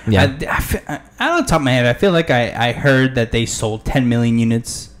more. Yeah. Out of the top of my head, I feel like I heard that they sold 10 million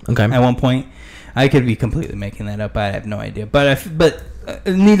units at one point. I could be completely making that up. I have no idea. But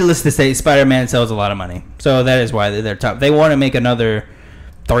needless to say, Spider-Man sells a lot of money. So that is why they're top. They want to make another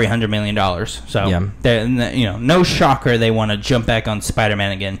 $300 million. So, no shocker they want to jump back on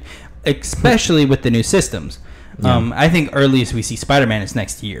Spider-Man again, especially with the new systems. Yeah. I think earliest we see Spider-Man is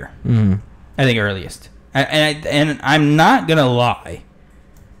next year. Mm-hmm. I think earliest. And I'm not going to lie.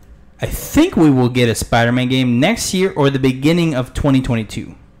 I think we will get a Spider-Man game next year or the beginning of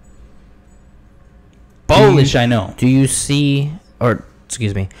 2022. Bullish, I know. Do you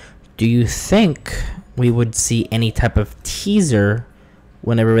think we would see any type of teaser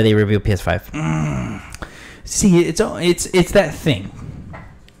whenever they reveal PS5? See, it's that thing.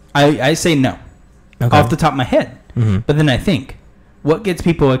 I say no. Okay. Off the top of my head. Mm-hmm. But then I think, what gets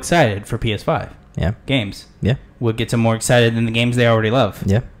people excited for PS5? Yeah. Games. Yeah. What gets them more excited than the games they already love?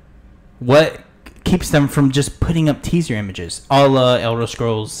 Yeah. What keeps them from just putting up teaser images, a la Elder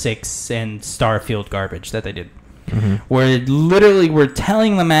Scrolls 6 and Starfield garbage that they did? Mm-hmm. Where literally we're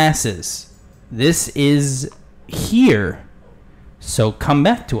telling the masses, this is here, so come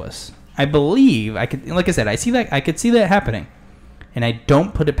back to us. I believe I could, like I said, I could see that happening, and I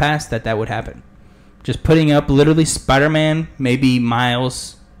don't put it past that would happen. Just putting up literally Spider-Man, maybe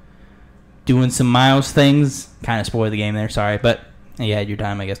Miles, doing some Miles things, kind of spoiled the game there. Sorry, but you had your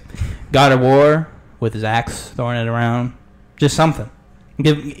time, I guess. God of War with his axe, throwing it around, just something.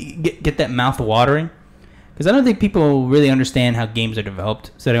 Get that mouth watering. Because I don't think people really understand how games are developed,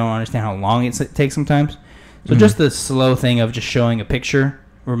 so they don't understand how long it takes sometimes. So just the slow thing of just showing a picture,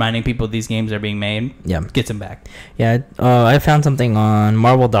 reminding people these games are being made, gets them back. Yeah, I found something on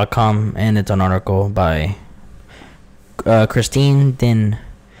Marvel.com, and it's an article by Christine Din.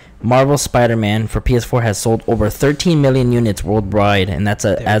 Marvel Spider-Man for PS4 has sold over 13 million units worldwide, and that's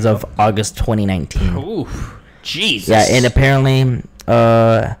as of August 2019. Oof, Jesus. Yeah, and apparently,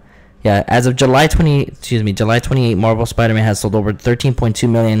 as of July 28, Marvel Spider-Man has sold over 13.2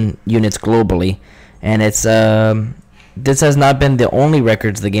 million units globally, and it's this has not been the only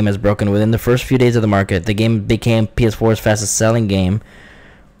records the game has broken. Within the first few days of the market, the game became PS4's fastest selling game.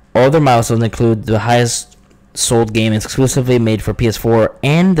 Other milestones include the highest sold game exclusively made for PS4,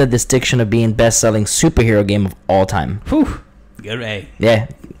 and the distinction of being best-selling superhero game of all time. Whew. Good, A. Yeah.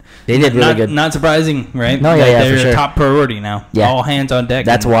 They did really good. Not surprising, right? No, yeah, they're for sure. a top priority now. Yeah. All hands on deck.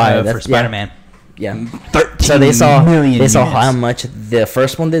 That's why for Spider-Man. Yeah. 13 So they saw units. how much the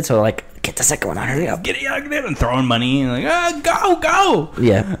first one did. So like, get the second one. Hurry up. Get it out there and throwing money and like, go.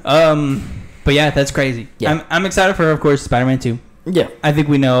 Yeah. But yeah, that's crazy. Yeah. I'm excited for, of course, Spider-Man 2. Yeah. I think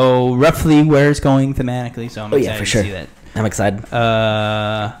we know roughly where it's going thematically, so I'm excited for sure. to see that. I'm excited.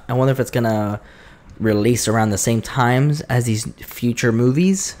 I wonder if it's gonna release around the same times as these future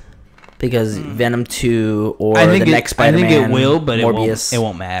movies, because Venom 2 or the next Spider-Man. I think it will, but Morbius, it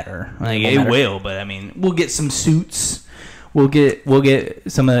won't matter. Like it will, but I mean, we'll get some suits. We'll get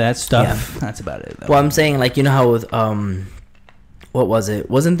some of that stuff. Yeah. That's about it, though. Well, I'm saying, like, you know how with what was it?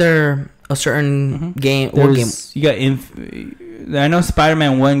 Wasn't there a certain game? What game? You got I know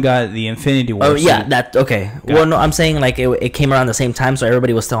Spider-Man 1 got the Infinity War. Oh yeah, that okay. Well, no, I'm saying like it came around the same time, so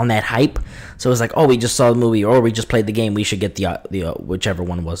everybody was still on that hype. So it was like, oh, we just saw the movie, or we just played the game. We should get the whichever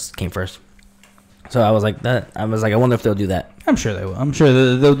one came first. So I was like that. I was like, I wonder if they'll do that. I'm sure they will. I'm sure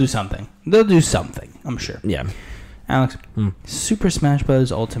they'll do something. They'll do something. I'm sure. Yeah. Alex, Super Smash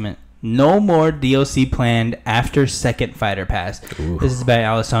Bros. Ultimate. No more DLC planned after second Fighter Pass. Ooh. This is by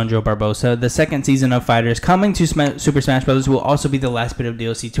Alessandro Barbosa. The second season of Fighters coming to Super Smash Bros. Will also be the last bit of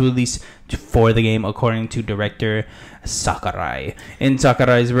DLC to release for the game, according to director Sakurai. In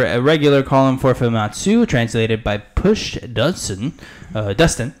Sakurai's regular column for Famitsu, translated by Push Dustin,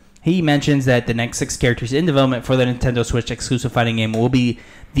 he mentions that the next 6 characters in development for the Nintendo Switch exclusive fighting game will be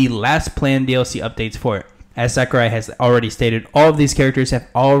the last planned DLC updates for it. As Sakurai has already stated, all of these characters have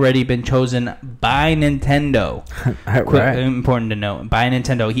already been chosen by Nintendo. Right. Important to note, by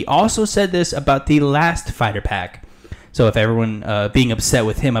Nintendo. He also said this about the last Fighter Pack. So if everyone being upset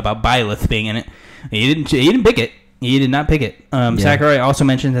with him about Byleth being in it, he didn't pick it. He did not pick it. Sakurai also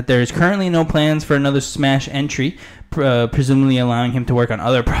mentioned that there is currently no plans for another Smash entry, presumably allowing him to work on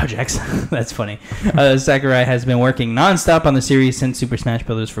other projects. That's funny. Sakurai has been working nonstop on the series since Super Smash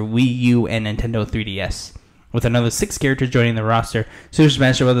Bros. For Wii U and Nintendo 3DS. With another 6 characters joining the roster, Super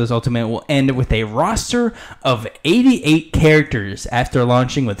Smash Bros. Ultimate will end with a roster of 88 characters after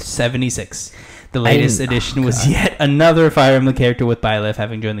launching with 76. The latest addition was yet another Fire Emblem character, with Byleth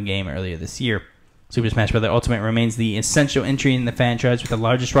having joined the game earlier this year. Super Smash Bros. Ultimate remains the essential entry in the franchise with the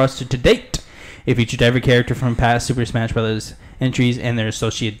largest roster to date. It featured every character from past Super Smash Bros. Entries and their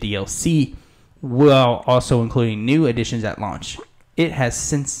associated DLC, while also including new additions at launch. It has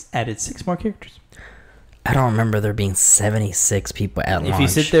since added 6 more characters. I don't remember there being 76 people at launch. If you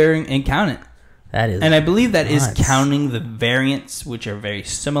sit there and count it. That is And I believe that nuts. is counting the variants, which are very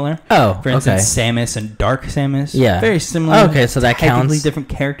similar. Oh, For instance, Samus and Dark Samus. Yeah. Very similar. Okay, so that counts. Technically different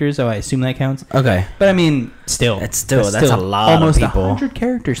characters, so I assume that counts. Okay. But I mean, still. That's a lot almost of people. 100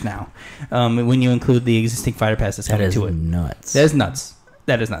 characters now. When you include the existing Fighter Pass that's coming to it. Nuts. That is nuts.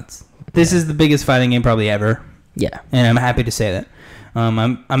 That is nuts. This is the biggest fighting game probably ever. Yeah. And I'm happy to say that.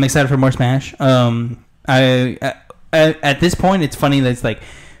 I'm excited for more Smash. At this point, it's funny that it's like,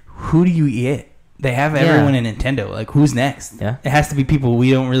 who do you get? They have everyone in Nintendo. Like, who's next? Yeah. It has to be people we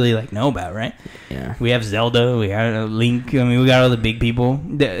don't really know about, right? Yeah. We have Zelda. We have Link. I mean, we got all the big people.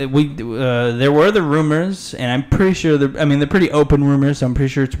 There were the rumors, and I'm pretty sure they're pretty open rumors, so I'm pretty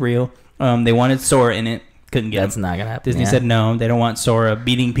sure it's real. They wanted Sora in it. Couldn't get That's him. not gonna happen. Disney said no. They don't want Sora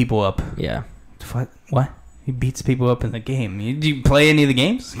beating people up. Yeah. What? He beats people up in the game. Do you play any of the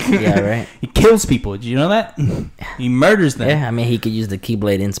games? Yeah, right. He kills people. Did you know that? He murders them. Yeah, I mean, he could use the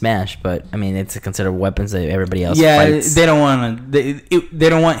Keyblade in Smash, but I mean, it's considered weapons that everybody else fights. They don't want to. They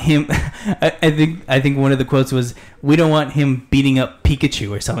don't want him. I think one of the quotes was, "We don't want him beating up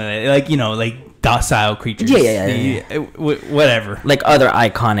Pikachu or something like docile creatures." Yeah. Whatever. Like other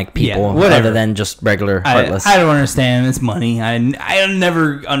iconic people, other than just regular Heartless. I don't understand. It's money. I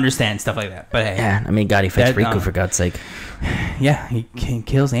never understand stuff like that. But hey, yeah, I mean, God, he fights Riku for God's sake. Yeah, he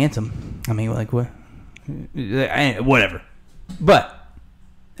kills Ansem. I mean, like what? Whatever. But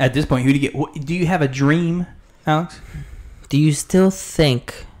at this point, who do you get? Do you have a dream, Alex? Do you still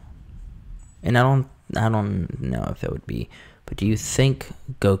think? And I don't know if it would be. But do you think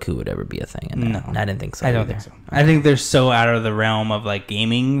Goku would ever be a thing? No, I didn't think so. I don't think so. I think they're so out of the realm of like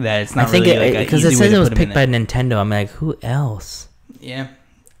gaming that it's not. I think because it says it was picked by Nintendo. I'm like, who else? Yeah,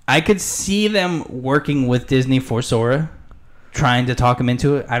 I could see them working with Disney for Sora, trying to talk him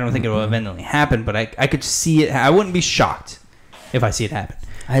into it. I don't think it will eventually happen, but I could see it. I wouldn't be shocked if I see it happen.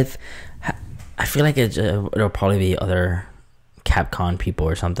 I feel like it'll probably be other Capcom people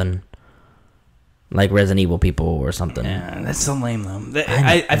or something. Like Resident Evil people or something. Yeah, that's so lame though.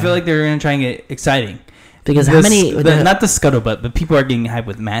 I feel like they're gonna try and get exciting. Because how many? Not the scuttlebutt, but people are getting hyped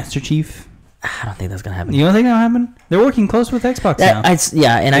with Master Chief. I don't think that's gonna happen. You don't think that'll happen? They're working close with Xbox now. I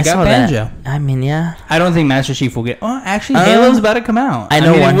saw Banjo. that. I mean, yeah. I don't think Master Chief will get. Oh, actually, Halo's about to come out. I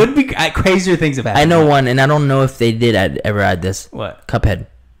know one. It would be crazier things have happened. I know one, and I don't know if they did ever add this. What? Cuphead.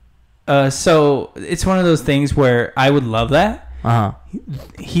 So it's one of those things where I would love that.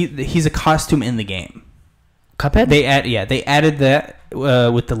 He's a costume in the game. Cuphead. They added that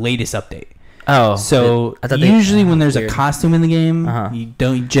with the latest update. Oh, so usually when there's a costume in the game, you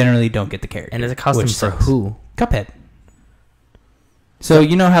generally don't get the character. And there's a costume for who? Cuphead. So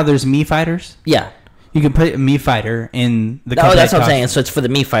you know how there's Mii fighters? Yeah. You can put a Mii fighter in the Cuphead that's what I'm saying. So it's for the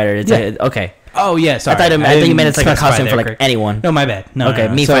Mii fighter. It's okay. Oh yeah, sorry. I thought you meant it's like a costume for like anyone. No, my bad. No, okay,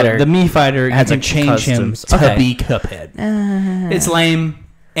 no. Mii fighter. The Mii fighter, you can change customs. him to be Cuphead. It's lame.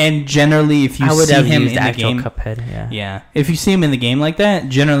 And generally, if you see him in the game, Cuphead, yeah, if you see him in the game like that,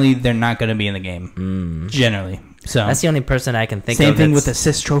 generally they're not going to be in the game. Generally, so that's the only person I can think of. Same thing with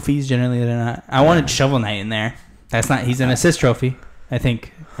assist trophies. Generally, they're not. I wanted Shovel Knight in there. That's not. He's an assist trophy. I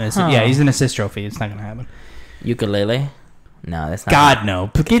think. Yeah, he's an assist trophy. It's not going to happen. Ukulele? No, that's not. God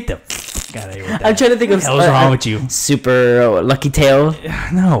no! Get the out of here with that. I'm trying to think of. What's wrong with you? Super Lucky Tail.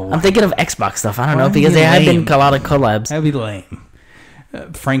 No, I'm thinking of Xbox stuff. I don't know because there have been a lot of collabs. That'd be lame.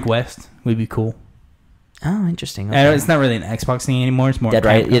 Frank West would be cool. Oh, interesting. Okay. It's not really an Xbox thing anymore. It's more Dead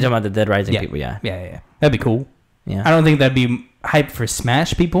Rising. You're talking about the Dead Rising people, yeah. That'd be cool. Yeah. I don't think that'd be hype for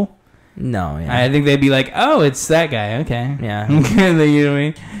Smash people. No, yeah. I think they'd be like, "Oh, it's that guy." Okay. Yeah. You know what I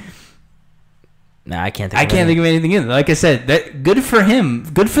mean? No, I can't. Think of anything either. Like I said, that good for him.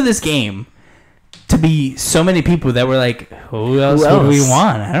 Good for this game. To be so many people that were like, who else would we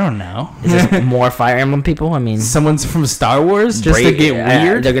want? I don't know. Is this more Fire Emblem people? I mean, someone's from Star Wars just to get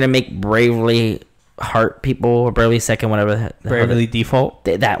weird. They're gonna make Bravely Heart people or Bravely Second, whatever. Bravely Default.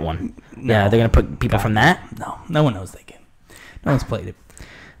 That one. No. Yeah, they're gonna put people from that. No one knows that game. No one's played it.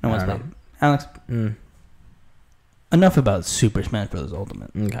 No one's played it. Alex, enough about Super Smash Bros.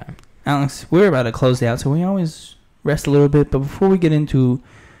 Ultimate. Okay. Alex, we're about to close out, so we always rest a little bit. But before we get into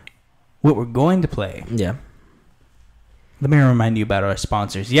what we're going to play, let me remind you about our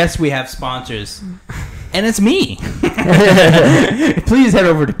sponsors. Yes, we have sponsors, and it's me. Please head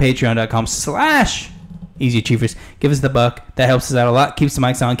over to patreon.com/EasyAchievers. Give us the buck. That helps us out a lot. Keeps the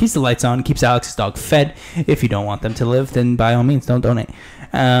mics on, keeps the lights on, keeps Alex's dog fed. If you don't want them to live, then by all means, don't donate.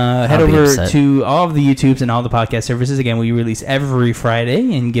 Head over to all of the YouTubes and all the podcast services. Again, we release every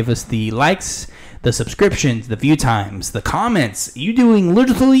Friday, and give us the likes, the subscriptions, the view times, the comments. You doing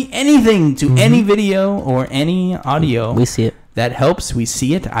literally anything to any video or any audio. We see it. That helps. We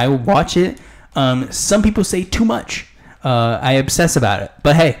see it. I watch it. Some people say too much. I obsess about it.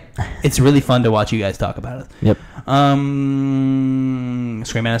 But hey, it's really fun to watch you guys talk about it. Yep.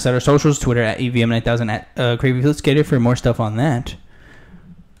 Scream at us at our socials. Twitter at EVM9000 at Cravey Field Skater for more stuff on that.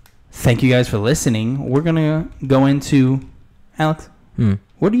 Thank you guys for listening. We're going to go into... Alex,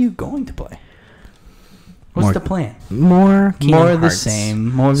 what are you going to play? What's the plan? More of the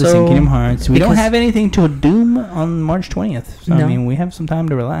same. More of the same Kingdom Hearts. We don't have anything to Doom on March 20th. So, I mean, we have some time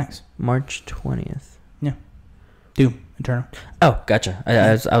to relax. March 20th. Yeah. Doom Eternal. Oh, gotcha.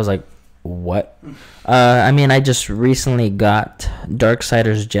 I was like, what? I mean, I just recently got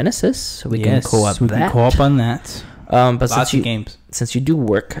Darksiders Genesis. So we can co-op that. We can co-op on that. But lots of games. Since you do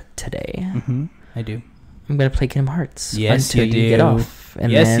work today, I do. I'm gonna play Kingdom Hearts. Yes, until you get off.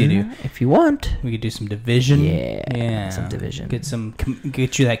 And then, you do. If you want, we could do some Division. Yeah, some Division. Get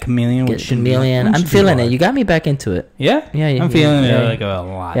you that Chameleon. I'm feeling it. You got me back into it. Yeah. I'm feeling it like a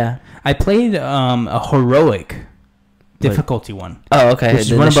lot. Yeah. I played a heroic difficulty one. Oh, okay. Which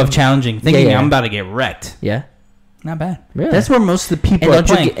is one above challenging. Thinking I'm about to get wrecked. Yeah. Not bad. Really? That's where most of the people are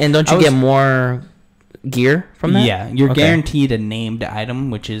playing. Don't you get more gear from that? Yeah, you're guaranteed a named item,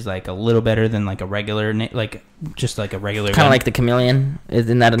 which is like a little better than like a regular, just like a regular. Kind of like the Chameleon.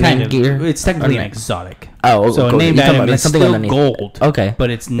 Isn't that a named gear? It's technically an exotic. Oh, so a named item is still gold. Okay, but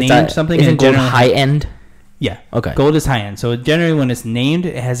it's named something. Isn't gold high end? Yeah. Okay. Gold is high end. So generally, when it's named,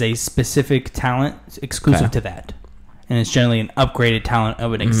 it has a specific talent exclusive to that, and it's generally an upgraded talent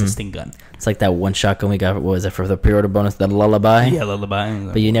of an existing gun. It's like that one shotgun we got. What was it for the pre-order bonus? The Lullaby. Yeah, Lullaby.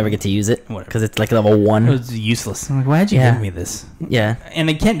 But you never get to use it because it's like level 1. It was useless. I'm like, why'd you give me this? Yeah. And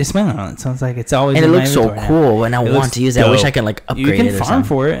I can't display on it, so it's like it's always. And it looks so cool, and I want to use it. I wish I could like upgrade it. You can farm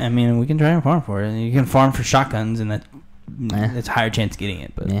for it. I mean, we can try and farm for it. You can farm for shotguns, and that it's a higher chance of getting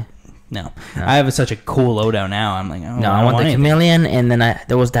it. But no. I have such a cool loadout now. I'm like, no, I want the Chameleon, and then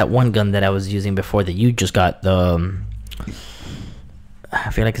there was that one gun that I was using before that you just got. The I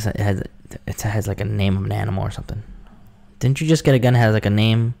feel like it has like a name of an animal or something. Didn't you just get a gun that has like a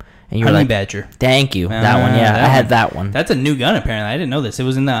name And you were Honey like, Badger. Thank you. That one, yeah. I had that one. That's a new gun, apparently. I didn't know this. It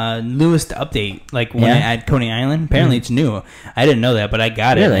was in the newest update, like when I add Coney Island. Apparently, it's new. I didn't know that, but I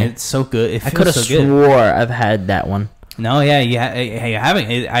got it. And it's so good. I could have swore I've had that one. No, yeah, you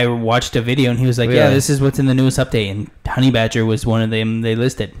haven't. I watched a video, and he was like, yeah, this is what's in the newest update. And Honey Badger was one of them they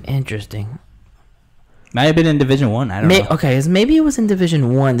listed. Interesting. Might have been in Division 1. I don't know. Okay, maybe it was in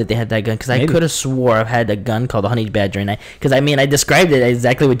Division 1 that they had that gun, because I could have swore I've had a gun called the Honey Badger, and I described it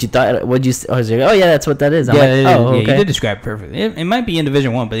exactly what you thought. I was like, oh yeah, that's what that is. Okay. You did describe it perfectly. It might be in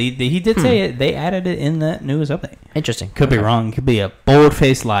Division 1, but he did say it. They added it in the newest update. Interesting. Could be wrong. Could be a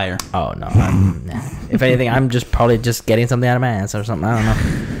bold-faced liar. Oh no. If anything, I'm probably just getting something out of my ass or something. I don't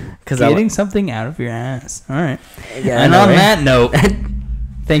know. Getting something out of your ass. All right. Yeah, and on that note.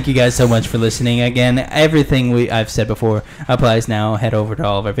 Thank you guys so much for listening. Again, everything I've said before applies now. Head over to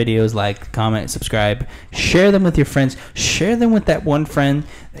all of our videos, like, comment, subscribe, share them with your friends. Share them with that one friend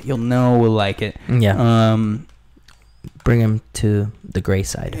that you'll know will like it. Yeah. Bring him to the gray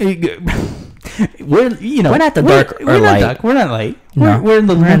side. We're not the dark or light. We're not light. No. We're in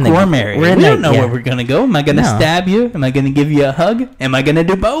the lukewarm area. We don't know where we're gonna go. Am I gonna stab you? Am I gonna give you a hug? Am I gonna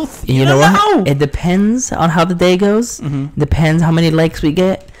do both? You know what? It depends on how the day goes. Depends how many likes we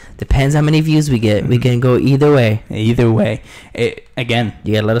get. Depends how many views we get. We can go either way. Again,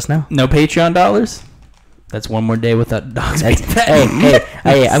 you gotta let us know. No Patreon dollars. That's one more day without dogs.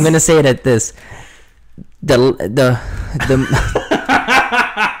 Hey! I'm gonna say it at this. The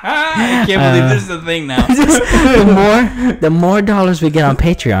I can't believe this is a thing now. the more dollars we get on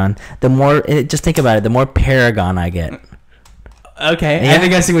Patreon, the more. Just think about it. The more Paragon I get. Okay, yeah. I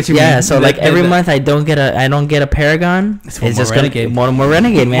think I see what you mean. Yeah, so like every month I don't get a Paragon. It's just Renegade. More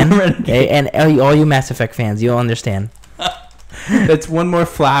Renegade, man. More Renegade. Okay, and all you Mass Effect fans, you'll understand. That's one more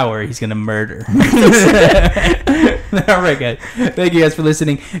flower he's gonna murder. All right, guys. Thank you guys for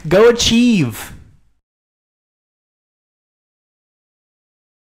listening. Go achieve.